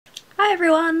Hi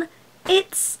everyone!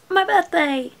 It's my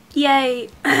birthday! Yay!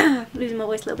 Losing my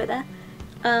voice a little bit there.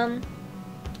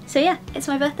 So yeah, it's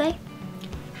my birthday.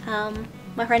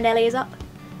 My friend Ellie is up.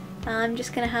 I'm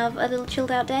just gonna have a little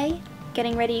chilled out day,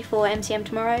 getting ready for MCM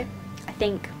tomorrow. I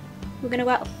think we're gonna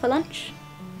go out for lunch.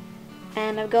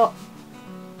 And I've got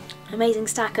an amazing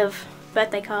stack of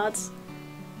birthday cards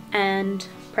and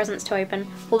presents to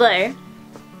open. Although,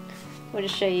 I'll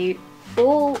just show you,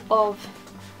 all of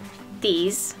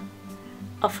these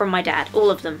are from my dad, all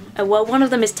of them. Well, one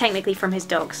of them is technically from his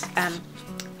dogs.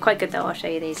 Quite good though, I'll show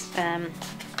you these.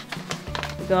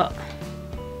 We've got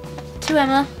to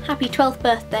Emma, happy 12th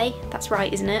birthday, that's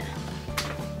right, isn't it?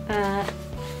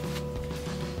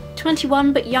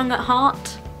 21 but young at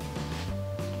heart.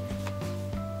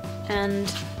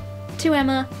 And to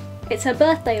Emma, it's her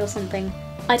birthday or something.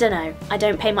 I don't know, I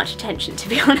don't pay much attention to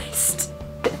be honest.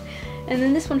 And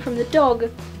then this one from the dog.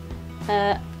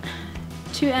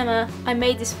 To Emma, I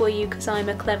made this for you because I'm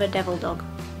a clever devil dog.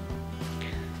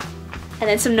 And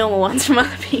then some normal ones from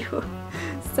other people.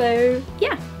 So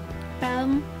yeah,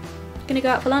 gonna go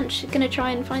out for lunch, gonna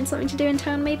try and find something to do in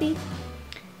town maybe,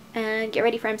 and get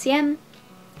ready for MCM,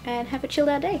 and have a chilled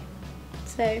out day.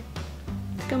 So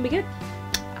it's gonna be good.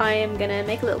 I am gonna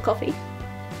make a little coffee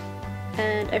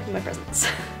and open my presents.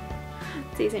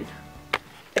 See you soon.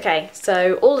 Okay,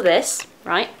 so all of this,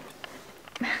 right?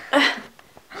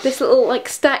 This little like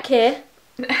stack here,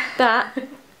 that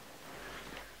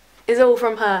is all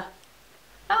from her.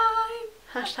 Hi!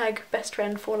 Hashtag best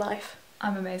friend for life.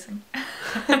 I'm amazing.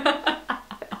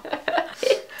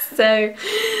 So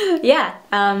yeah,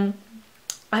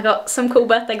 I got some cool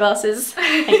birthday glasses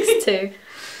thanks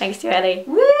to Ellie.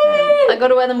 Woo! I got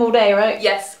to wear them all day, right?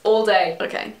 Yes, all day.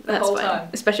 Okay, The that's whole fine. time.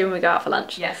 Especially when we go out for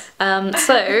lunch. Yes.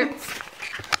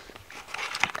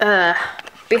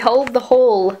 Behold the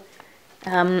haul.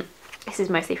 This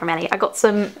is mostly from Ellie. I got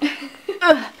some.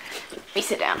 Let me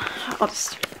sit down. I'll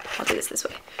do this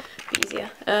way.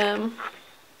 Easier.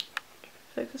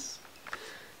 Focus.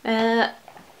 Yeah,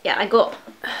 I got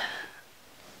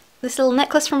this little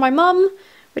necklace from my mum,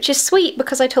 which is sweet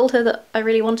because I told her that I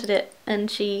really wanted it, and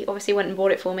she obviously went and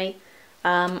bought it for me.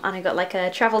 And I got like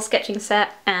a travel sketching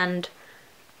set and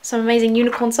some amazing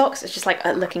unicorn socks. It's just like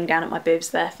looking down at my boobs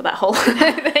there for that whole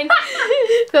thing.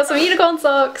 Got some unicorn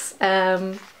socks.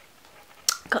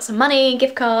 Got some money,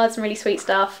 gift cards, some really sweet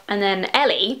stuff. And then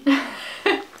Ellie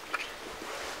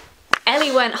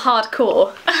went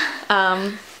hardcore.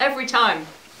 Every time.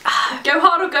 Go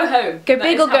hard or go home. Go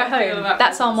big or go home.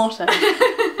 That's our motto.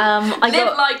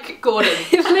 Live like Gordon.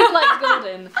 Live like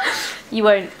Gordon. You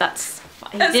won't.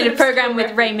 He did a program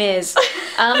with Ray Mears.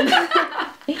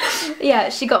 Yeah,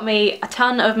 she got me a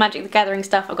ton of Magic the Gathering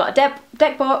stuff. I've got a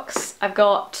deck box. I've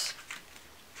got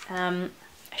a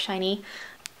shiny.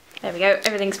 There we go.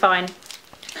 Everything's fine.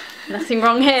 Nothing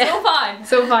wrong here. It's all fine.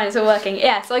 It's all fine. It's all working.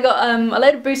 Yeah. So I got a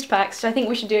load of booster packs, which I think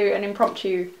we should do an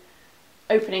impromptu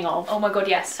opening of. Oh my god,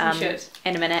 yes, we should.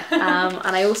 In a minute.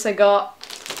 And I also got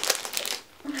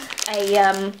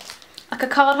a like a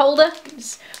card holder.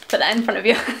 Just put that in front of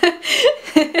you.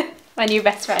 My new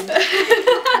best friend.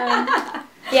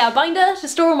 Yeah, a binder to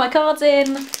store all my cards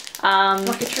in.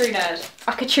 Like a true nerd.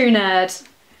 Like a true nerd.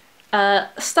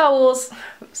 Star Wars.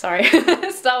 Sorry.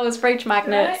 Star Wars fridge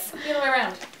magnets. Right, the other way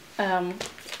around. Oh,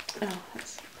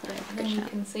 that's probably a And good then you shout.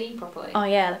 can see properly. Oh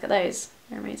yeah, look at those.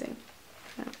 They're amazing.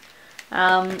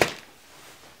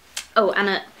 Oh, and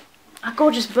a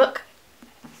gorgeous book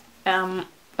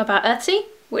about Earthsea,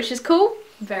 which is cool.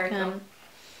 Very cool.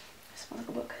 Just one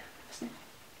little book.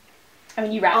 I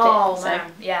mean, you wrapped Oh it, so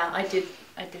man, yeah, I did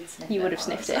sniff it. you would have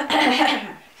sniffed it.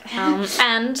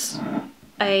 And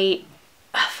a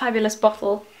fabulous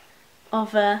bottle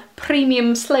of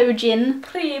premium slow gin.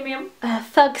 Premium.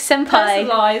 Thug Senpai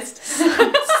Personalised.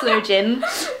 slow gin,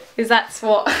 because that's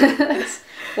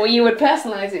what you would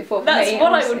personalise it for. That's me,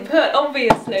 what honestly. I would put,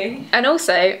 obviously. And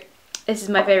also, this is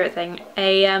my favourite thing,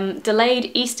 a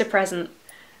delayed Easter present,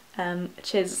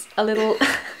 which is a little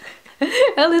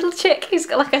a little chick who's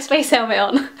got like a space helmet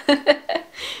on.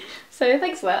 So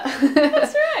thanks for that.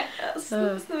 That's right. That's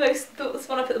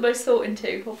one I put the most thought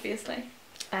into, obviously.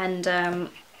 And Do you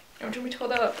want me to hold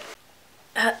that up?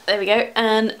 there we go.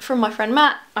 And from my friend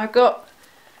Matt, I've got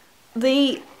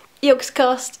the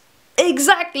Yogscast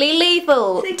Exactly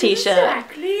Lethal t-shirt.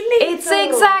 Exactly lethal. It's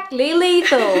exactly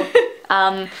lethal.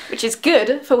 Which is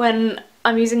good for when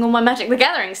I'm using all my Magic the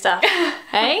Gathering stuff.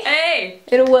 Hey? Hey!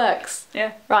 It all works.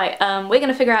 Yeah. Right, we're going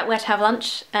to figure out where to have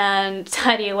lunch and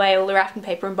tidy away all the wrapping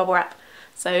paper and bubble wrap.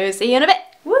 So see you in a bit.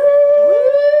 Woo!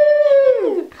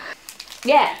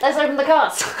 Yeah, let's open the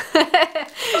cards.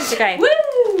 Okay.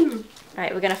 Woo!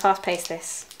 Right, we're going to fast pace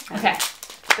this. Okay.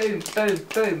 Boom, boom,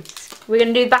 boom. We're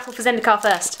going to do the battle for Zendikar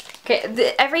first.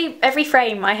 Okay, every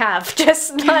frame I have,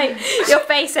 just like your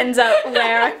face ends up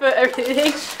where I put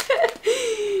everything.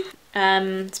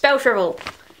 Spell shrivel.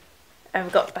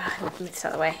 We've got, let me this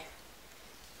out of the way.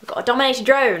 We've got a dominated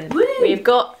drone. Woo! We've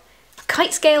got a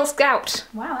kite scale scout.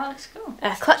 Wow, that looks cool.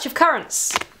 A clutch of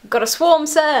currents. We've got a swarm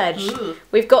surge. Ooh.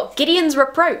 We've got Gideon's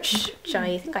reproach, which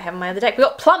I think I have in my other deck. We've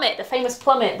got plummet, the famous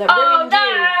plummet that ruined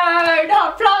you.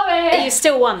 Not plummet! You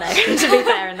still won though, to be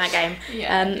fair, in that game.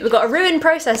 Yeah. We've got a ruined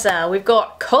processor. We've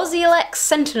got Kozilek's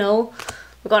sentinel.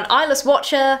 We've got an eyeless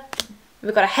watcher.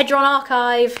 We've got a Hedron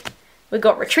archive. We've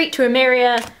got retreat to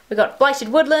Emeria. We've got blighted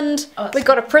woodland. Oh, We've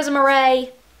got a prism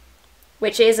array,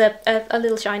 which is a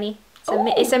little shiny.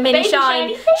 It's a mini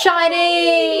shine.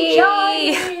 Shiny!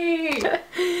 Shiny!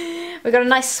 We've got a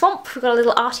nice swamp. We've got a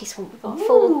little arty swamp. We've got a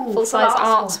full size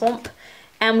art swamp.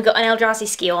 And we've got an Eldrazi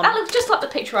Skion. That looks just like the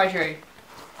picture I drew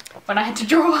when I had to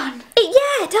draw one.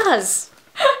 Yeah, it does.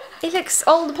 It looks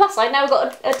on the plus side. Now we've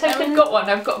got a token. I've got one.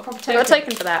 I've got a proper token. We've got a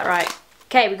token for that, right.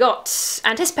 Okay, we've got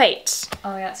Anticipate.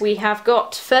 Oh, yeah. We have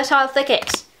got Fertile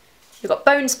Thicket. We've got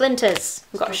Bone Splinters.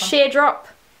 We've got Sheer Drop.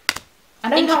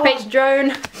 Incubator Drone.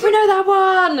 We know that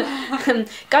one!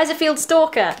 Geyserfield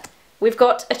Stalker. We've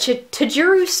got a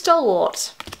Tajuru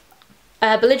Stalwart.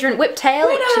 Belligerent Whiptail,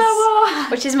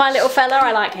 which is my little fella.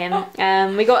 I like him.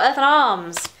 We got Earthen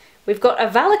Arms. We've got a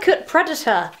Valakut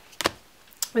Predator.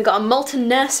 We've got a Molten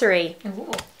Nursery.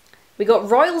 Ooh. We got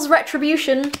Royal's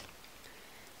Retribution.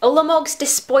 Ulamog's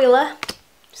Despoiler.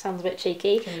 Sounds a bit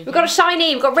cheeky. We've got a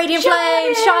shiny. We've got Radiant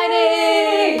Flame.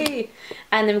 Shiny!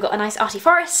 And then we've got a nice Arty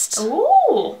Forest.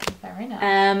 Ooh, very nice.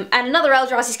 And another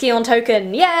Eldrazi Skion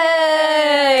token.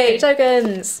 Yay!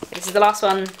 Tokens. This is the last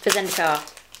one for Zendikar.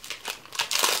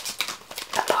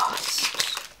 The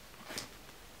last.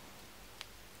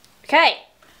 Okay.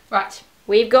 Right.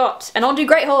 We've got an Ondu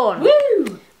Greathorn.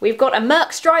 Woo! We've got a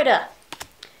Merc Strider.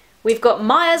 We've got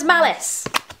Maya's Malice.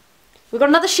 We've got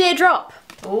another Sheer Drop.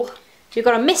 Ooh. We've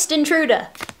got a Mist Intruder.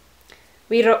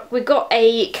 We've got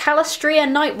a Calistria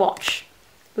Nightwatch.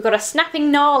 We've got a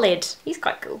Snapping Gnarlid. He's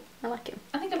quite cool. I like him.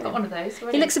 I think I've got one of those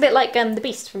already. He looks a bit like the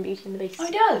Beast from Beauty and the Beast. Oh,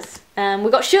 he does.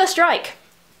 We've got Sure Strike.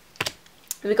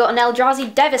 We've got an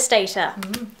Eldrazi Devastator.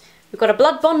 We've got a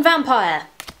Bloodbond Vampire.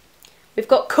 We've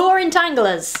got Core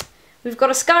Entanglers. We've got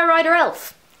a Skyrider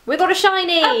Elf. We've got a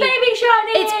shiny. A baby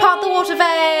shiny. It's Part the Water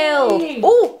Veil.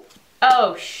 Ooh.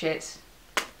 Oh shit.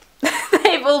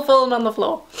 They've all fallen on the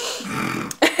floor.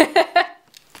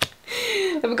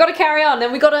 We've got to carry on.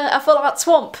 Then we've got a full art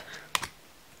swamp.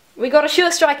 We got a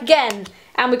Sure Strike again.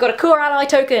 And we've got a Core Ally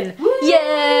token. Woo!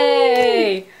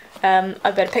 Yay!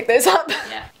 I better pick those up.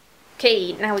 Yeah.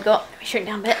 Okay, now we got, shrink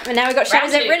down a bit, and now we've got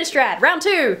Shadows Round over two. Innistrad. Round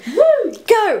 2. Woo!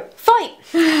 Go! Fight!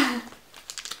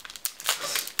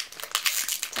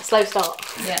 It's a slow start.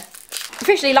 Yeah.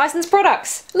 Officially licensed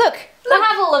products. Look, I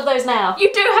have all of those now.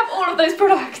 You do have all of those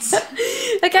products.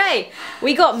 Okay,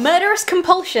 we got Murderous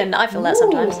Compulsion. I feel that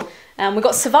sometimes. We've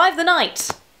got Survive the Night.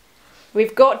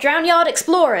 We've got Drownyard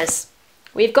Explorers.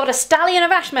 We've got a Stallion of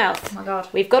Ashmouth. Oh my god.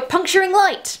 We've got Puncturing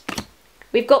Light.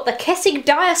 We've got the Kessig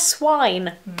Dire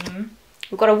Swine.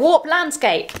 We've got a Warp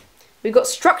Landscape. We've got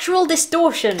Structural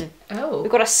Distortion. Oh.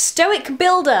 We've got a Stoic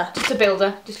Builder. Just a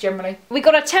builder, just generally. We've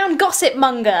got a Town Gossip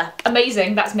Monger.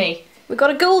 Amazing, that's me. We've got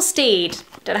a Ghoul Steed.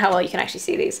 Don't know how well you can actually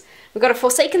see these. We've got a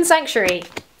Forsaken Sanctuary.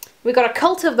 We've got a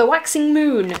Cult of the Waxing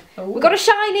Moon. Ooh. We've got a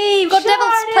shiny. We've got Shiny!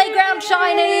 Devil's Playground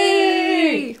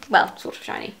shiny. Well, sort of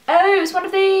shiny. Oh, it's one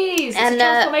of these. And it's a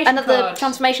transformation another card.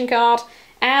 transformation card.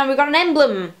 And we've got an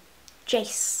emblem.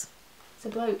 Jace. It's a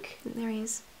bloke. There he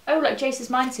is. Oh, like Jace's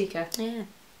Mindseeker. Yeah.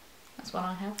 That's one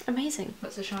I have. Amazing.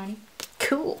 That's a shiny.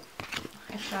 Cool.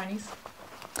 I have shinies.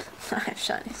 I have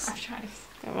shinies. I have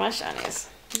shinies. Got my shinies.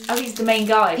 Oh, he's the main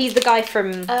guy. He's the guy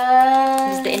from He's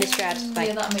the Innistrad, like,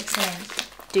 yeah, that makes sense.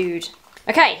 dude.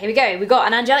 Okay, here we go. We've got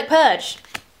an Angelic Purge.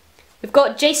 We've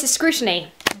got Jace's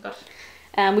Scrutiny. Oh my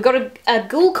god. We've got a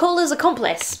Ghoul Caller's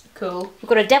Accomplice. Cool. We've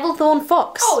got a Devilthorn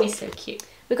Fox. Oh, he's so cute.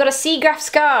 We've got a Seagraph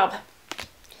Scarb.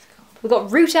 We've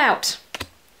got Root Out.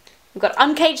 We've got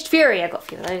Uncaged Fury. I've got a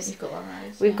few of those. You've got one of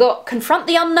those. We've got Confront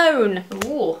the Unknown.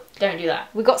 Ooh, don't do that.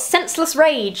 We've got Senseless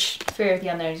Rage. Fear of the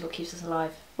unknown is what keeps us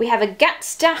alive. We have a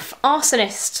Gatstaff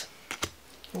Arsonist.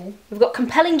 Ooh. We've got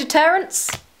Compelling Deterrence.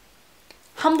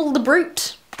 Humble the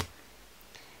Brute.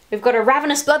 We've got a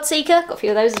Ravenous Bloodseeker. Got a few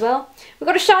of those as well. We've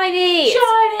got a shiny. Shiny!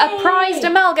 It's a Prized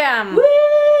Amalgam.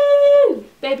 Woo!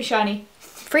 Baby shiny.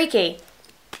 Freaky.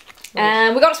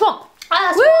 And we've got a Swamp.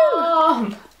 Ah, Woo!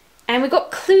 Swamp! And we've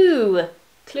got Clue.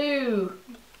 Clue.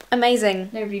 Amazing.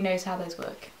 Nobody knows how those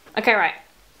work. Okay, right.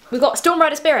 We've got a Storm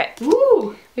Rider Spirit.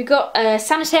 Ooh. We've got a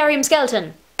Sanitarium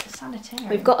Skeleton. Sanitarium.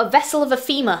 We've got a Vessel of a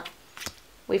Femur.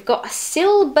 We've got a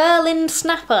Silberlind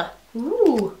Snapper.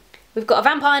 Ooh. We've got a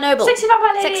Vampire Noble. Sexy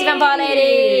Vampire Lady. Sexy Vampire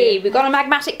Lady. We've got a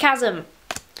Magmatic Chasm.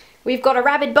 We've got a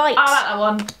Rabid Bite. I like that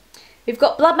one. We've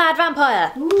got Blood Mad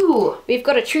Vampire. Ooh. We've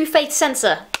got a True Faith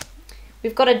Censor.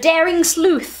 We've got a Daring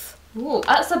Sleuth. Ooh.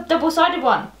 That's a double-sided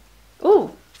one.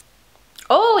 Ooh.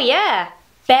 Oh yeah.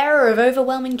 Bearer of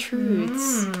Overwhelming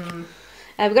Truths.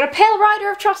 We've got a Pale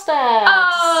Rider of Trust.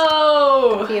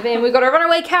 Oh! We've got a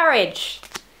Runaway Carriage.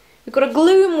 We've got a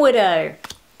Gloom Widow.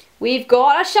 We've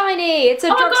got a shiny. It's a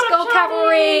Drug Skull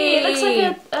Cavalry. It looks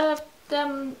like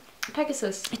a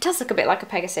Pegasus. It does look a bit like a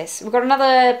Pegasus. We've got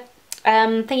another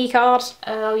thingy card.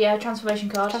 Oh yeah, transformation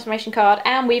card. Transformation card.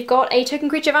 And we've got a Token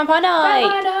Creature Vampire Knight.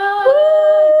 Vampire Knight.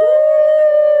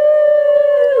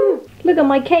 Woo! Look at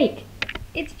my cake.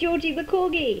 It's Georgie the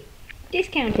Corgi.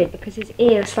 Discounted because his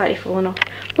ear is slightly fallen off.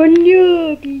 But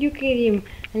look at him.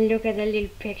 And look at the little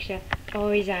picture.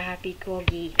 Oh, he's a happy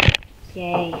Corgi.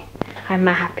 Yay. I'm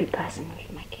a happy person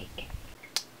with my cake.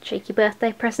 Cheeky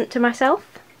birthday present to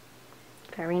myself.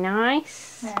 Very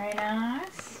nice. Very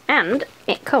nice. And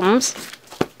it comes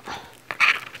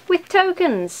with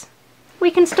tokens.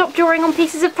 We can stop drawing on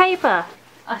pieces of paper.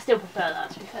 I still prefer that,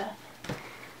 to be fair.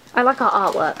 I like our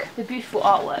artwork. The beautiful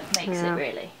artwork makes it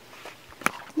really.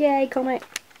 Yay, comic.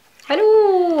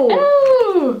 Hello!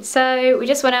 Hello! So we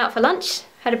just went out for lunch,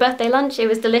 had a birthday lunch, it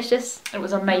was delicious. It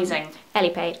was amazing. Ellie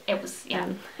paid. It was,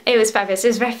 yeah. It was fabulous, it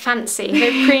was very fancy,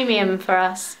 very premium for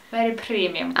us. Very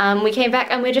premium. We came back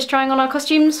and we're just trying on our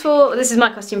costumes for, this is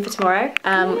my costume for tomorrow,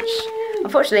 which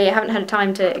unfortunately I haven't had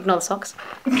time to, ignore the socks,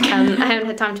 I haven't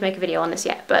had time to make a video on this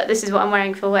yet, but this is what I'm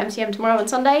wearing for MCM tomorrow on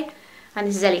Sunday, and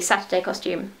this is Ellie's Saturday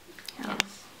costume.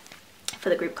 For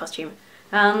the group costume.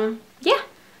 Yeah,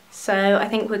 so I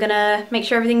think we're gonna make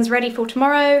sure everything's ready for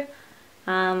tomorrow,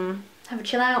 have a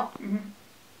chill out,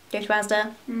 go to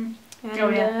Asda, and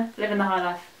living the high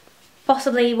life.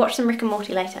 Possibly watch some Rick and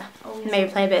Morty later, maybe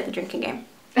play a bit of the drinking game.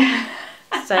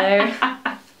 So,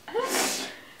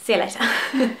 see you later.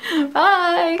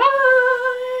 Bye! Bye!